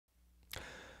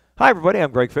Hi everybody, I'm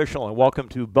Greg Fishel and welcome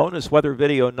to bonus weather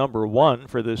video number 1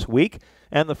 for this week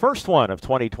and the first one of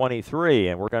 2023,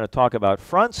 and we're going to talk about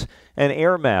fronts and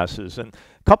air masses. And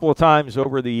a couple of times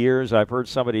over the years I've heard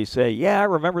somebody say, yeah, I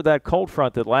remember that cold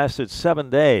front that lasted 7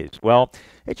 days. Well,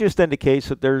 it just indicates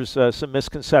that there's some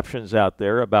misconceptions out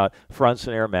there about fronts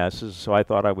and air masses, so I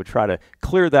thought I would try to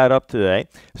clear that up today.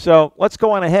 So let's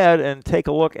go on ahead and take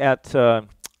a look at,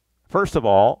 first of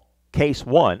all, case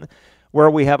 1. Where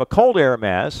we have a cold air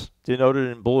mass denoted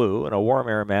in blue and a warm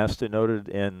air mass denoted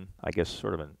in, I guess,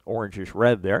 sort of an orangish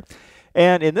red there.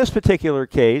 And in this particular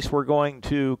case, we're going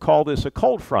to call this a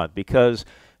cold front because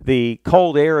the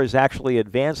cold air is actually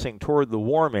advancing toward the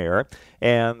warm air,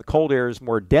 and the cold air is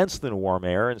more dense than warm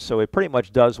air, and so it pretty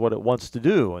much does what it wants to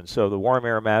do. And so the warm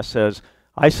air mass says,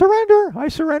 I surrender,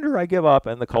 I give up,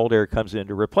 and the cold air comes in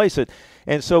to replace it.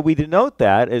 And so we denote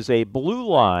that as a blue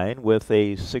line with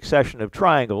a succession of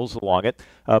triangles along it,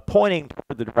 pointing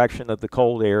toward the direction that the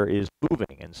cold air is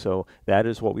moving. And so that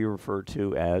is what we refer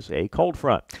to as a cold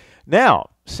front. Now,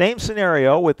 same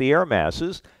scenario with the air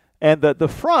masses, and the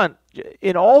front,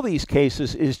 in all these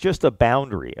cases, is just a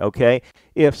boundary, okay?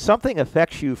 If something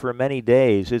affects you for many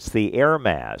days, it's the air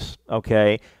mass,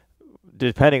 okay,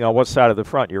 depending on what side of the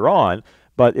front you're on.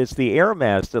 But it's the air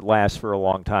mass that lasts for a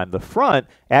long time. The front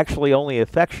actually only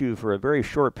affects you for a very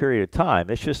short period of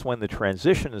time. It's just when the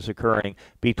transition is occurring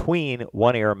between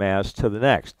one air mass to the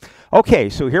next. Okay,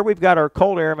 so here we've got our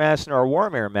cold air mass and our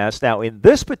warm air mass. Now, in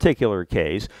this particular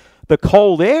case, the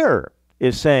cold air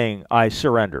is saying, I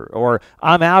surrender, or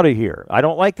I'm out of here. I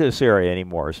don't like this area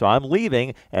anymore, so I'm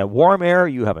leaving. And warm air,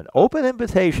 you have an open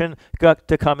invitation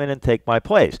to come in and take my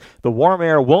place. The warm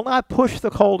air will not push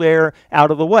the cold air out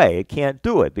of the way. It can't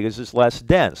do it because it's less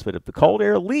dense. But if the cold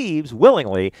air leaves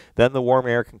willingly, then the warm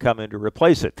air can come in to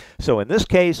replace it. So in this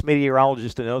case,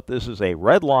 meteorologists denote this as a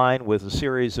red line with a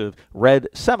series of red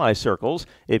semicircles,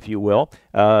 if you will,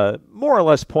 more or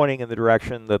less pointing in the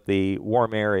direction that the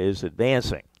warm air is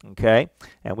advancing. Okay,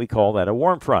 and we call that a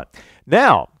warm front.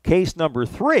 Now, case number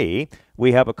 3,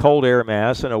 we have a cold air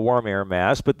mass and a warm air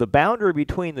mass, but the boundary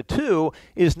between the two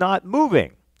is not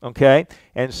moving. Okay,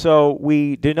 and so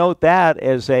we denote that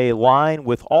as a line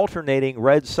with alternating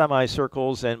red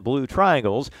semicircles and blue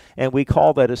triangles, and we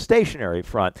call that a stationary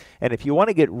front. And if you want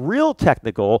to get real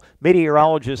technical,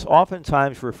 meteorologists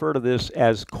oftentimes refer to this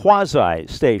as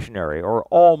quasi-stationary or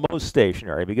almost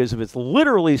stationary, because if it's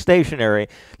literally stationary,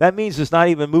 that means it's not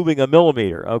even moving a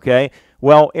millimeter, okay?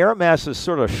 Well, air masses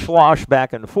sort of slosh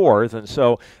back and forth, and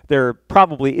so there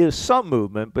probably is some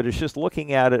movement, but it's just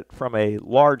looking at it from a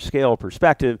large-scale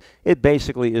perspective, it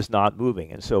basically is not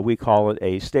moving, and so we call it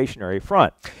a stationary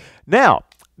front. Now,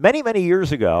 many, many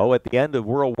years ago, at the end of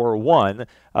World War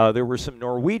I, there were some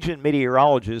Norwegian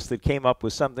meteorologists that came up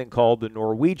with something called the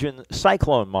Norwegian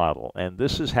cyclone model, and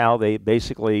this is how they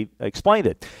basically explained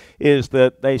it, is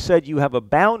that they said you have a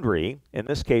boundary, in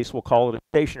this case we'll call it a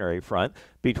stationary front,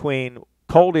 between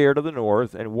cold air to the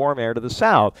north and warm air to the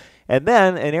south. And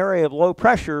then an area of low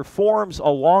pressure forms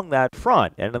along that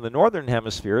front. And in the northern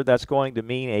hemisphere, that's going to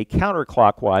mean a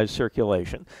counterclockwise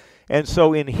circulation. And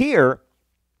so in here,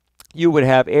 you would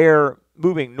have air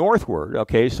moving northward,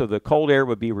 okay, so the cold air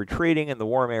would be retreating and the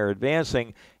warm air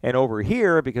advancing. And over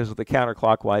here, because of the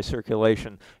counterclockwise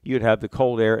circulation, you'd have the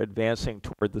cold air advancing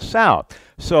toward the south.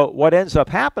 So what ends up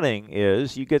happening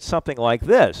is you get something like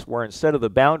this, where instead of the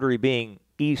boundary being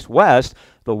east-west,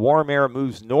 the warm air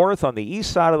moves north on the east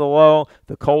side of the low,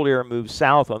 the cold air moves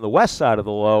south on the west side of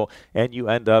the low, and you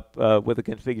end up with a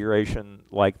configuration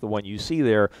like the one you see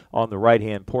there on the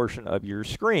right-hand portion of your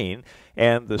screen.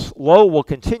 And this low will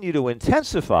continue to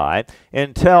intensify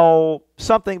until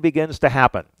something begins to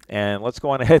happen. And let's go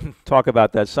on ahead and talk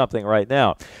about that something right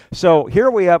now. So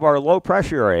here we have our low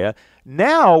pressure area.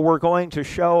 Now we're going to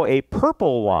show a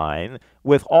purple line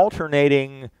with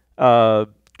alternating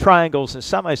triangles and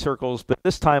semicircles, but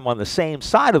this time on the same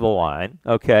side of the line,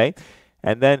 okay?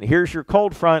 And then here's your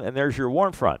cold front and there's your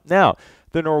warm front. Now,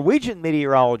 the Norwegian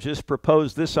meteorologists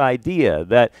proposed this idea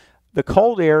that the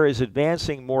cold air is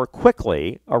advancing more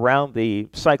quickly around the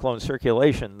cyclone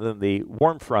circulation than the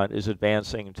warm front is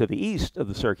advancing to the east of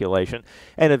the circulation,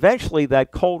 and eventually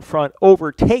that cold front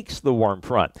overtakes the warm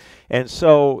front. And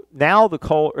so now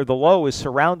the low is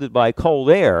surrounded by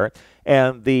cold air,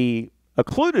 and the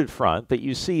occluded front that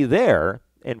you see there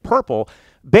in purple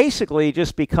basically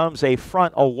just becomes a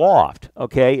front aloft,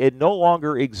 okay? It no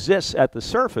longer exists at the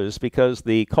surface because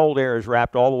the cold air is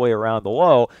wrapped all the way around the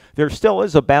low. There still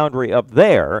is a boundary up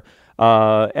there,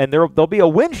 and there'll be a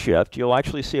wind shift. You'll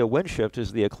actually see a wind shift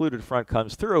as the occluded front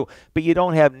comes through, but you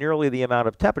don't have nearly the amount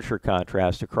of temperature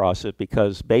contrast across it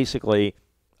because basically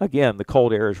again, the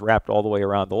cold air is wrapped all the way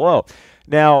around the low.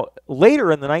 Now,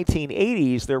 later in the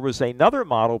 1980s, there was another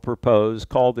model proposed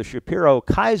called the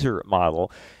Shapiro-Kaiser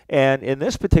model. And in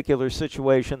this particular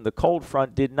situation, the cold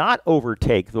front did not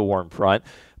overtake the warm front,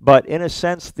 but in a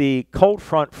sense, the cold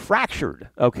front fractured,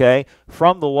 okay,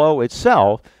 from the low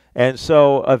itself. And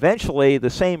so eventually the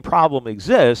same problem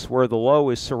exists where the low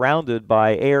is surrounded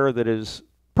by air that is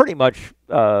pretty much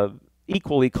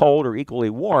equally cold or equally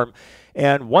warm.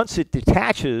 And once it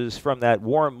detaches from that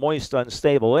warm, moist,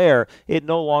 unstable air, it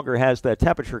no longer has that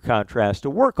temperature contrast to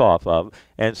work off of,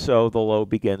 and so the low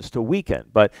begins to weaken.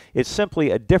 But it's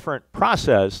simply a different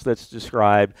process that's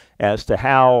described as to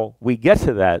how we get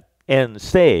to that end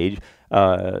stage.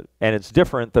 And it's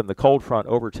different than the cold front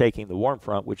overtaking the warm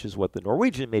front, which is what the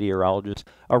Norwegian meteorologists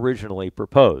originally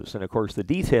proposed. And of course, the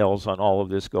details on all of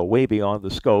this go way beyond the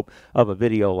scope of a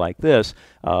video like this.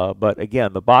 But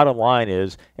again, the bottom line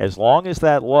is, as long as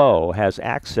that low has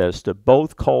access to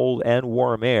both cold and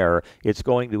warm air, it's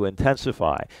going to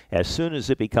intensify. As soon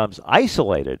as it becomes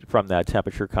isolated from that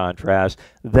temperature contrast,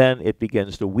 then it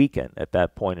begins to weaken at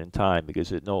that point in time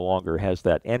because it no longer has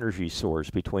that energy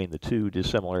source between the two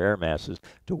dissimilar air masses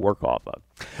to work off of.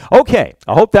 Okay,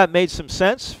 I hope that made some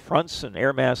sense, fronts and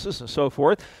air masses and so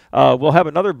forth. We'll have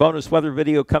another bonus weather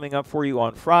video coming up for you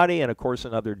on Friday, and of course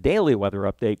another daily weather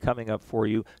update coming up for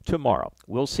you tomorrow.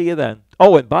 We'll see you then.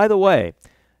 Oh, and by the way,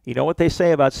 you know what they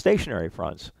say about stationary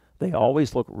fronts? They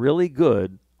always look really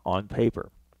good on paper.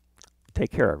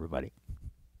 Take care, everybody.